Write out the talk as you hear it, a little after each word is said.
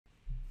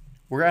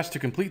We're asked to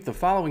complete the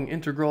following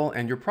integral,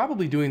 and you're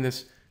probably doing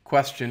this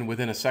question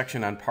within a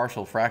section on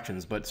partial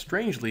fractions, but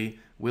strangely,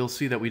 we'll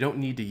see that we don't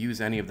need to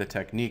use any of the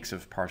techniques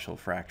of partial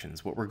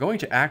fractions. What we're going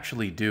to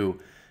actually do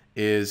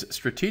is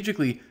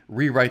strategically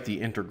rewrite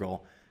the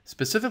integral,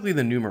 specifically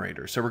the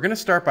numerator. So we're going to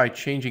start by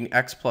changing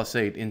x plus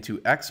 8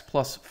 into x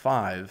plus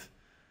 5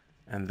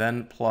 and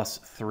then plus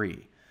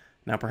 3.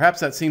 Now perhaps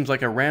that seems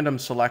like a random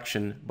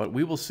selection, but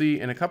we will see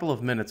in a couple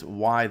of minutes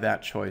why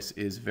that choice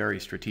is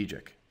very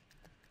strategic.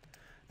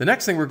 The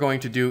next thing we're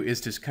going to do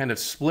is to kind of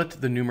split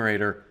the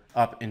numerator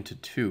up into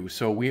two.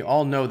 So we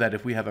all know that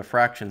if we have a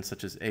fraction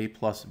such as a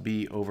plus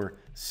b over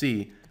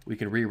c, we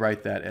can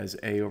rewrite that as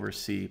a over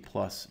c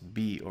plus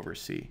b over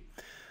c.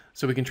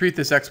 So we can treat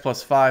this x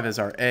plus 5 as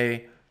our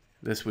a,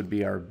 this would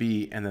be our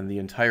b, and then the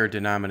entire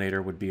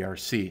denominator would be our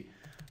c.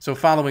 So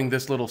following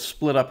this little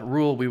split up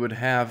rule, we would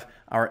have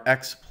our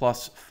x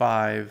plus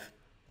 5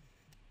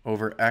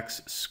 over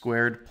x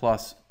squared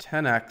plus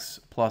 10x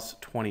plus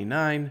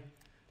 29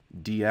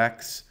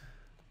 dx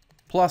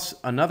plus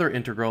another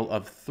integral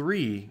of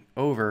 3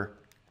 over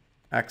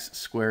x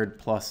squared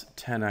plus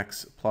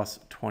 10x plus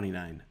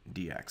 29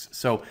 dx.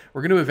 So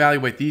we're going to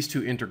evaluate these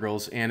two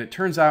integrals, and it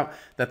turns out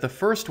that the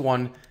first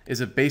one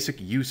is a basic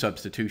U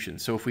substitution.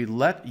 So if we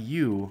let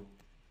U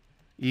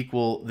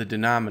equal the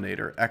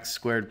denominator, x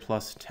squared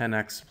plus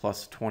 10x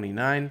plus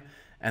 29,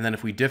 and then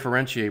if we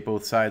differentiate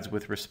both sides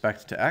with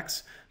respect to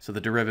x, so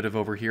the derivative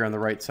over here on the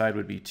right side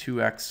would be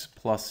 2x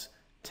plus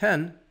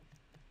 10,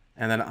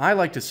 and then I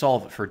like to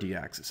solve for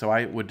dx, so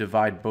I would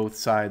divide both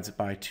sides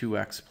by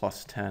 2x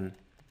plus 10,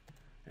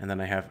 and then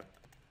I have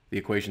the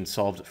equation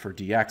solved for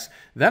dx.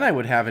 Then I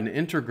would have an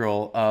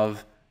integral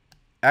of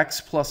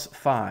x plus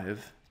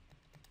 5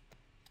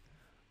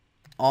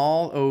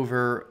 all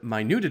over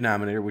my new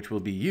denominator, which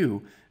will be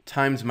u,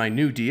 times my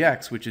new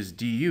dx, which is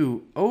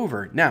du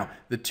over. Now,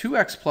 the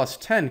 2x plus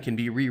 10 can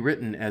be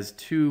rewritten as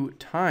 2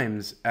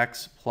 times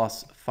x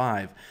plus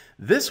 5.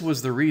 This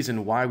was the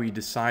reason why we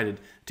decided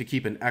to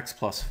keep an x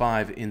plus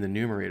 5 in the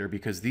numerator,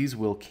 because these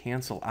will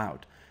cancel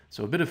out.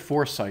 So a bit of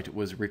foresight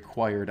was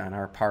required on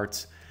our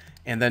parts.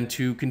 And then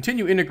to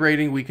continue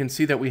integrating, we can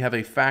see that we have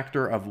a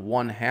factor of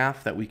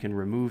 1/2 that we can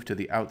remove to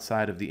the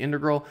outside of the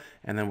integral,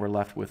 and then we're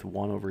left with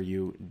 1 over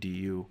u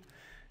du.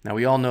 Now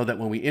we all know that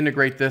when we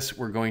integrate this,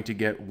 we're going to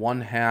get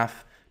 1/2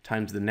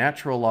 times the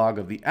natural log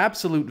of the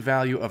absolute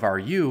value of our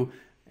u,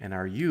 and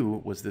our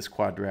u was this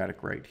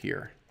quadratic right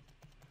here.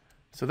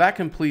 So that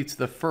completes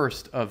the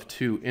first of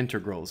two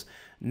integrals.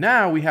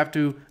 Now we have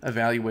to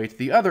evaluate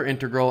the other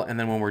integral, and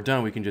then when we're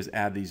done, we can just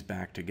add these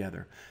back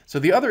together. So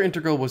the other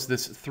integral was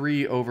this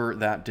 3 over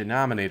that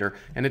denominator,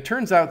 and it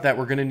turns out that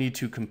we're going to need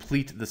to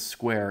complete the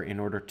square in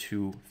order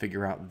to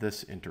figure out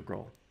this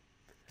integral.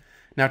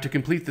 Now to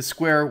complete the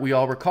square, we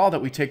all recall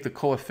that we take the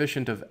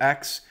coefficient of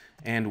x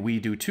and we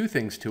do two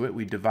things to it.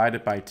 We divide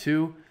it by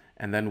 2,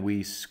 and then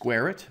we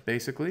square it,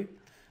 basically.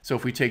 So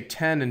if we take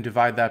 10 and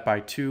divide that by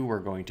 2, we're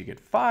going to get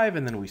 5,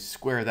 and then we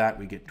square that,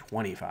 we get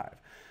 25.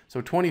 So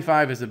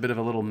 25 is a bit of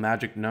a little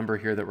magic number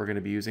here that we're going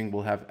to be using.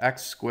 We'll have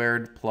x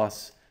squared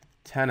plus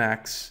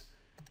 10x,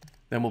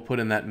 then we'll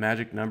put in that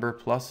magic number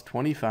plus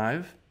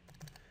 25,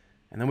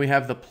 and then we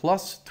have the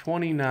plus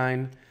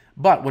 29.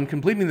 But when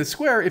completing the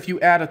square, if you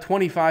add a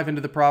 25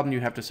 into the problem, you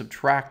have to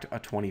subtract a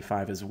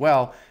 25 as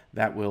well.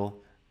 That will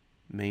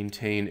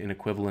maintain an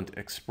equivalent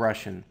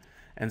expression.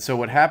 And so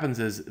what happens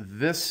is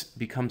this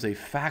becomes a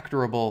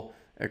factorable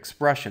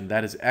expression.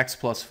 That is x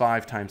plus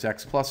 5 times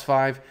x plus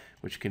 5,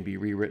 which can be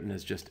rewritten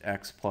as just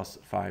x plus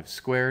 5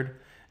 squared.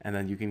 And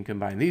then you can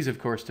combine these, of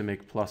course, to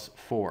make plus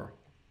 4.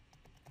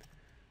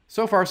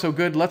 So far, so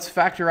good. Let's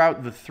factor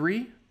out the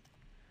 3.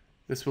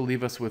 This will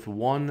leave us with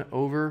 1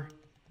 over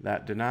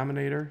that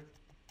denominator.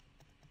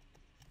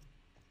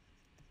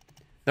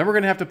 Then we're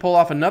going to have to pull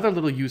off another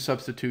little U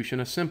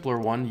substitution, a simpler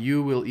one.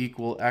 U will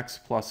equal x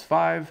plus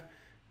 5.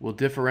 We'll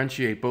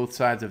differentiate both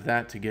sides of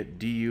that to get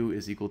du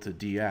is equal to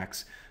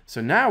dx. So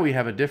now we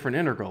have a different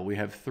integral. We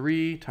have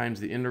 3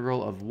 times the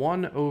integral of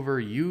 1 over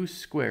u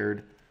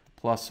squared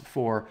plus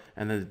 4,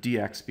 and then the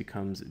dx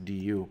becomes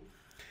du.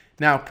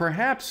 Now,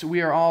 perhaps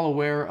we are all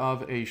aware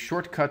of a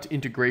shortcut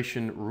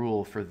integration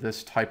rule for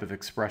this type of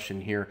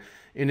expression here.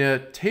 In a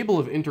table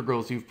of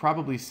integrals, you've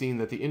probably seen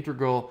that the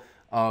integral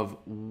of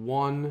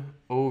 1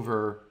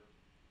 over,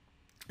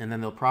 and then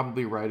they'll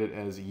probably write it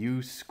as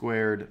u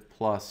squared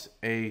plus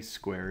a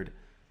squared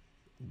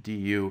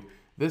du.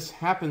 This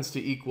happens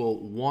to equal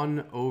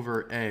 1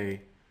 over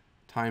a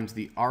times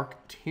the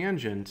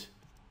arctangent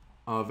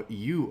of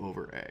u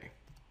over a.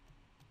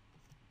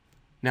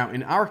 Now,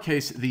 in our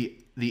case, the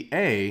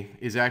a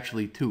is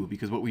actually 2,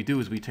 because what we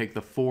do is we take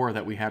the 4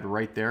 that we had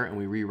right there and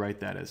we rewrite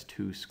that as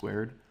 2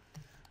 squared.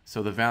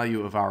 So the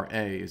value of our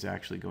a is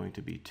actually going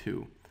to be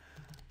 2.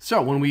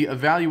 So when we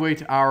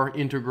evaluate our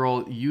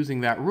integral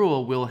using that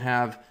rule, we'll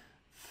have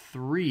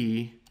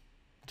 3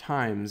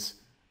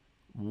 times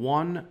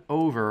 1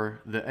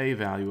 over the a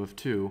value of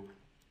 2,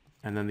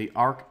 and then the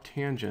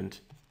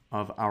arctangent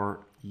of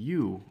our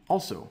u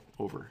also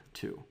over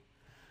 2.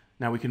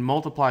 Now we can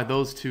multiply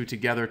those two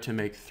together to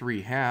make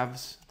 3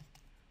 halves,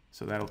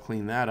 So that'll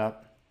clean that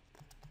up.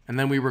 And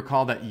then we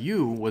recall that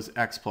u was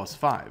x plus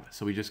 5.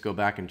 So we just go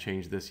back and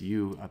change this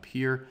u up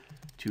here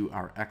to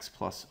our x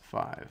plus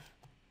 5.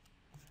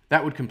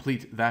 That would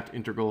complete that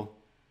integral.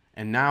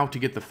 And now to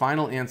get the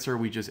final answer,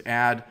 we just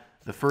add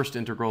the first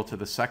integral to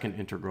the second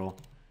integral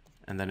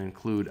and then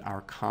include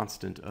our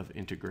constant of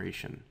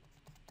integration.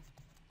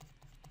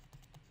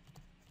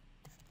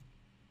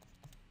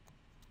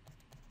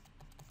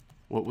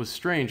 What was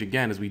strange,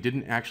 again, is we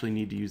didn't actually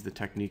need to use the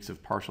techniques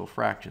of partial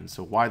fractions.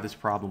 So why this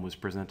problem was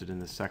presented in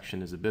this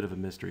section is a bit of a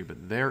mystery,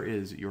 but there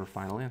is your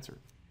final answer.